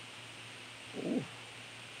 Ooh,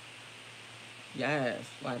 yes,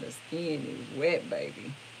 while the skin is wet,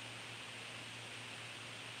 baby.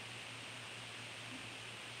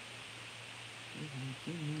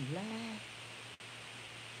 Give me life.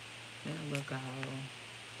 Now look all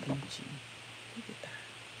peachy. Look at that.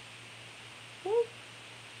 Woo.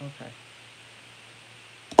 Okay.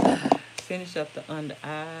 Finish up the under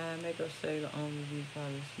eye makeup shade. The only review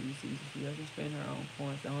product she uses. She doesn't spend her own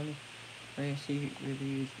points. The only brand she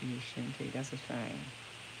reviews is Shinty. That's a shame.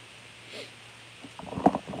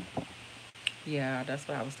 Yeah, that's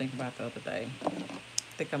what I was thinking about the other day. I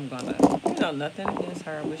think I'm gonna, nothing against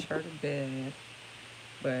her. I wish her the best.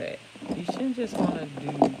 But you shouldn't just want to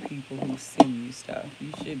do people who send you stuff.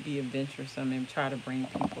 You should be adventuresome and try to bring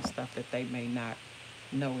people stuff that they may not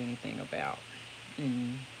know anything about.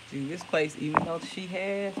 And Juvia's place, even though she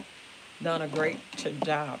has done a great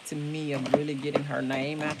job to me of really getting her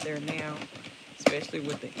name out there now, especially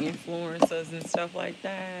with the influencers and stuff like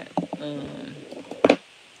that.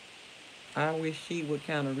 I wish she would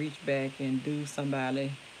kind of reach back and do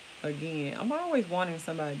somebody again. I'm always wanting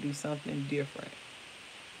somebody to do something different,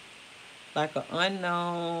 like an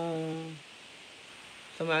unknown,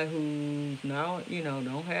 somebody who's now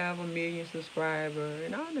don't have a million subscribers.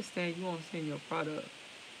 And I understand you want to send your product.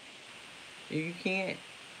 If you can't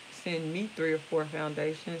send me 3 or 4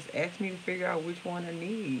 foundations, ask me to figure out which one I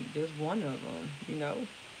need. Just one of them.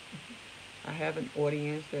 I have an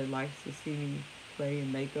audience that likes to see me play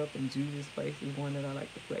in makeup, and Judy's place is one that I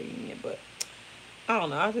like to play in. But I don't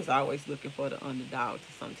know. I was just always looking for the underdog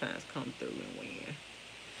to sometimes come through and win.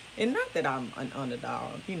 And not that I'm an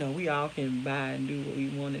underdog. We all can buy and do what we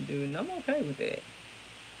want to do, and I'm okay with that.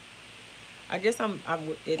 I guess at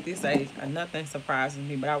this age, nothing surprises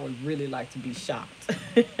me, but I would really like to be shocked.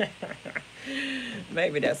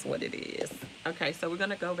 Maybe that's what it is. Okay, so we're going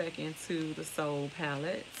to go back into the Soul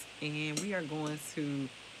palettes, and we are going to,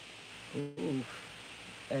 ooh,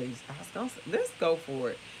 let's go for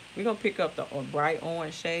it. We're going to pick up the bright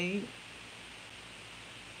orange shade.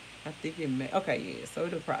 I think it may, okay, yeah, so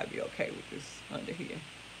it'll probably be okay with this under here.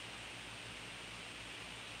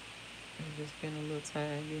 And just spend a little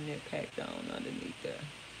time getting that packed on underneath there.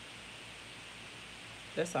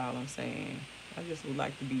 That's all I'm saying. I just would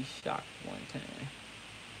like to be shocked one time.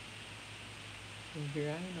 Over here,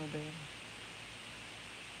 I ain't no better.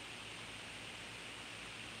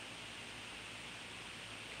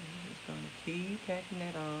 Okay, I'm just gonna keep packing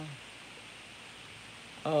that on.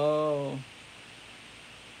 Oh,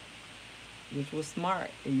 which was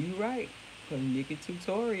smart. And you right. Because Nikki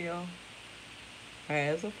Tutorial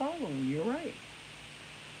has a following. You're right.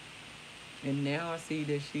 And now I see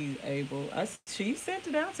that she's able. She sent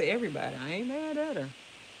it out to everybody. I ain't mad at her.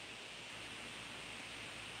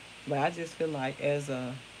 But I just feel like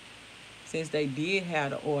since they did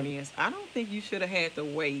have the audience, I don't think you should have had to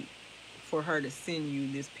wait for her to send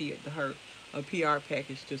you her a PR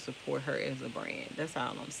package to support her as a brand. That's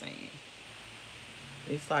all I'm saying.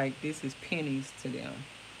 It's like this is pennies to them.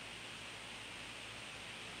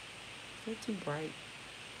 Is it too bright?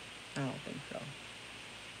 I don't think so.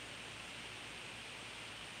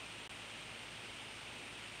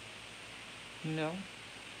 You know,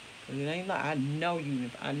 'cause it ain't like I know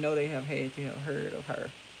they have had to have heard of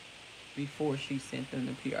her before she sent them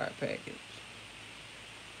the PR package.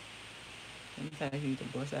 Sometimes you need to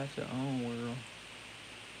bust out your own world.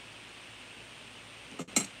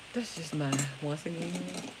 That's just mine. Once again,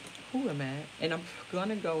 who am I? And I'm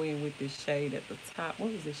gonna go in with this shade at the top.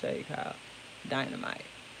 What was the shade called? Dynamite.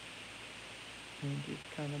 And just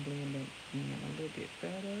kind of blend it in a little bit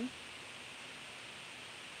better.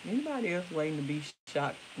 Anybody else waiting to be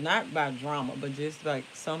shocked? Not by drama, but just like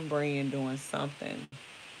some brand doing something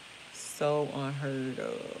so unheard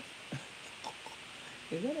of.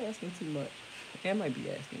 Is that asking too much? That might be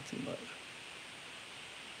asking too much.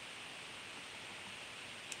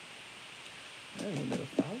 There's a little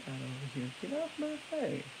fallout over here. Get off my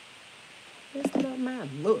face. It's not my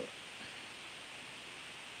look.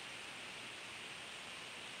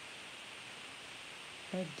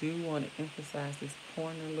 I do want to emphasize this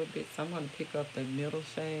corner a little bit, so I'm going to pick up the middle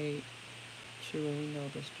shade. True, we know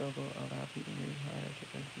the struggle of our people really hard to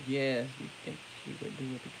go. Yes, we think she would do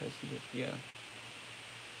it because she was, yeah.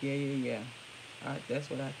 Yeah, yeah, yeah. That's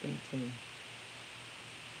what I think too.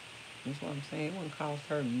 That's what I'm saying. It wouldn't cost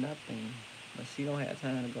her nothing. But she don't have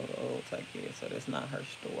time to go to Old Tucky, so that's not her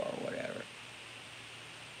store or whatever.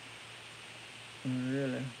 And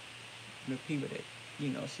really, the people that,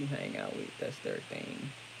 she hang out with, that's their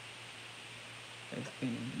thing. They're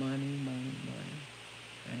spending money, money, money.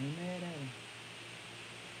 I ain't mad at them.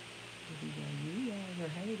 You guys are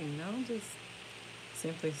hating. No, I'm just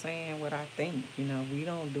simply saying what I think. We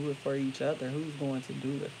don't do it for each other. Who's going to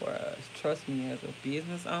do it for us? Trust me, as a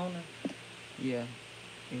business owner, yeah.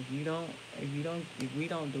 If we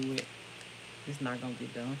don't do it, it's not gonna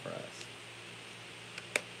get done for us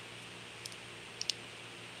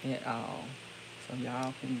at all. So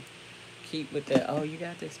y'all can keep with that. Oh, you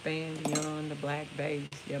got to expand beyond the black base.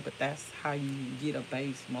 Yeah, but that's how you get a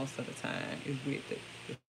base most of the time. Is with the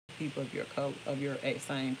people of your color, of your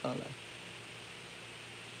same color.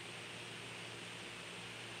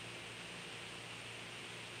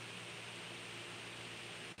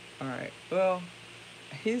 All right. Well,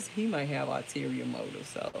 he might have ulterior motives,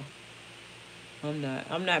 so I'm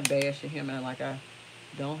not bashing him out like I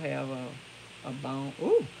don't have a bone.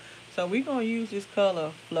 Ooh. So we're gonna use this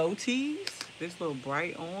color Floaties, this little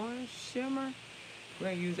bright orange shimmer. We're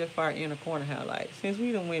gonna use that for our inner corner highlight. Since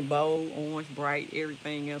we done went bold, orange, bright,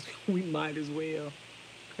 everything else, we might as well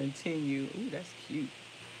continue. Ooh, that's cute.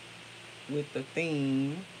 With the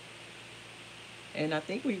theme. And I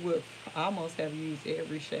think we would almost have used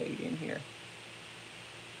every shade in here.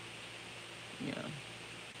 Yeah.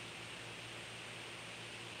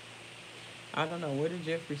 I don't know. What did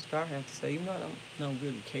Jeffree Star have to say? Even though I don't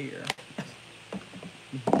really care.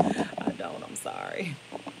 I don't. I'm sorry.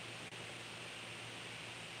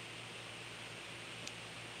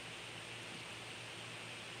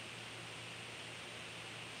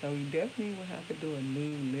 So we definitely will have to do a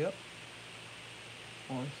new lip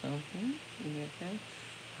or something. You know, okay?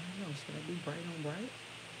 I don't know. Should I do bright on bright?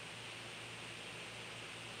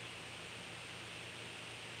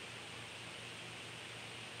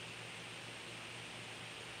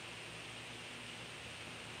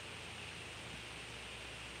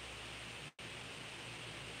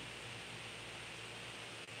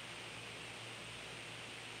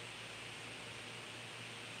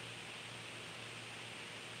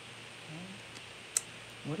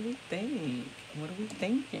 What do we think? What are we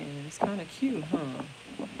thinking? It's kind of cute, huh?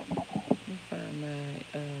 Let me find my.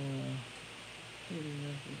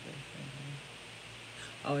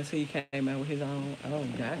 Oh, so he came out with his own. Oh,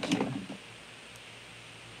 got you.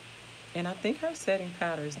 And I think her setting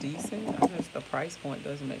powder is decent. I just the price point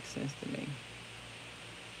doesn't make sense to me.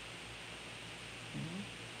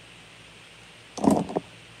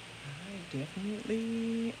 I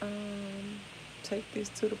definitely take this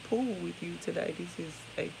to the pool with you today. This is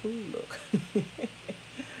a pool look.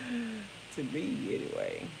 To me,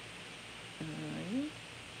 anyway. Alright.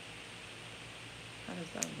 How does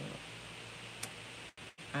that look?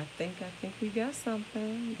 I think we got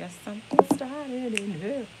something. We got something started in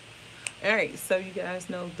here. All right, so you guys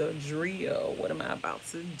know the drill. What am I about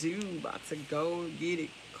to do? About to go get it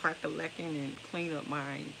crack-a-lacking and clean up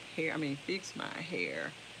my hair. I mean, fix my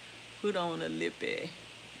hair. Put on a lippy.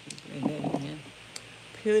 And then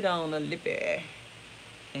put on a lippy.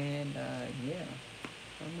 And yeah,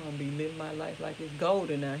 I'm gonna be living my life like it's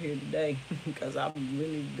golden out here today because I'm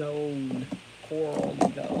really gold, coral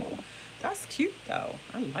gold. That's cute though.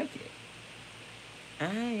 I like it.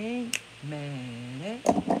 I ain't mad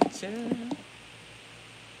at you.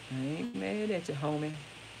 I ain't mad at you, homie.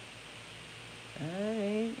 I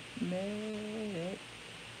ain't mad at.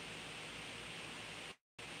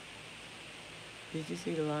 Did you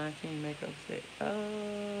see the Lion King makeup set?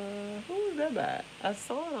 Who was that by? I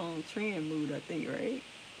saw it on Trend Mood, I think, right?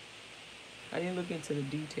 I didn't look into the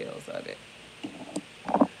details of it.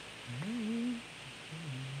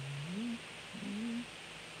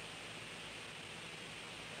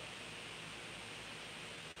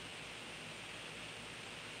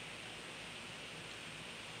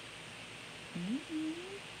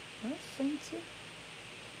 I think so.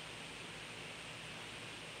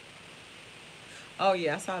 Oh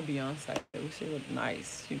yeah, I saw Beyonce. She looked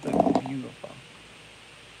nice. She looked beautiful.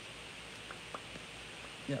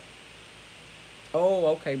 Yep. Oh,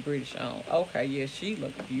 okay, British on. Okay, yeah, she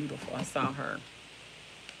looked beautiful. I saw her.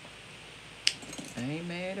 I ain't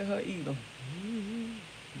mad at her either.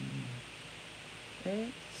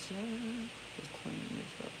 Let's just clean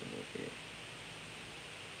this up a little bit.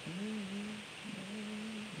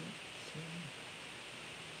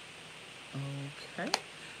 Okay,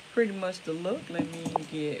 pretty much the look. Let me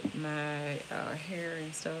get my hair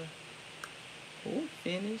and stuff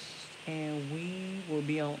finished, and we will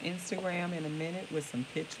be on Instagram in a minute with some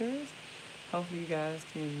pictures. Hopefully you guys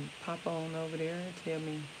can pop on over there and tell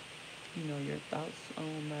me, your thoughts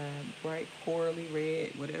on my bright corally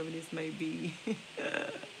red, whatever this may be.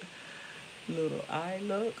 Little eye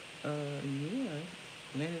look. Yeah,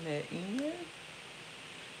 blending that in.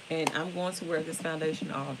 And I'm going to wear this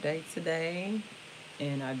foundation all day today.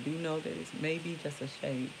 And I do know that it's maybe just a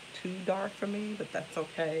shade too dark for me, but that's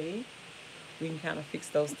okay. We can kind of fix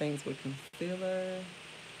those things with concealer.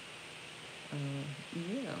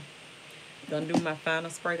 Yeah. Gonna do my final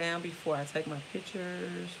spray down before I take my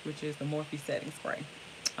pictures, which is the Morphe setting spray.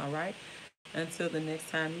 All right. Until the next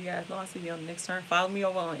time, you guys know I'll see you on the next turn. Follow me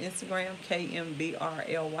over on Instagram, KMBRLYIN.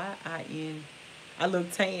 I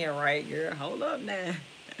look tan, right, girl? Hold up now.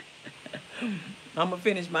 I'm gonna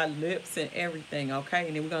finish my lips and everything, okay?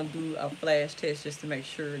 And then we're gonna do a flash test just to make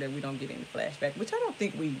sure that we don't get any flashback, which I don't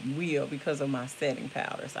think we will because of my setting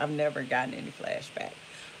powders. I've never gotten any flashback.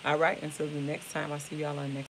 All right, until the next time, I'll see y'all on next.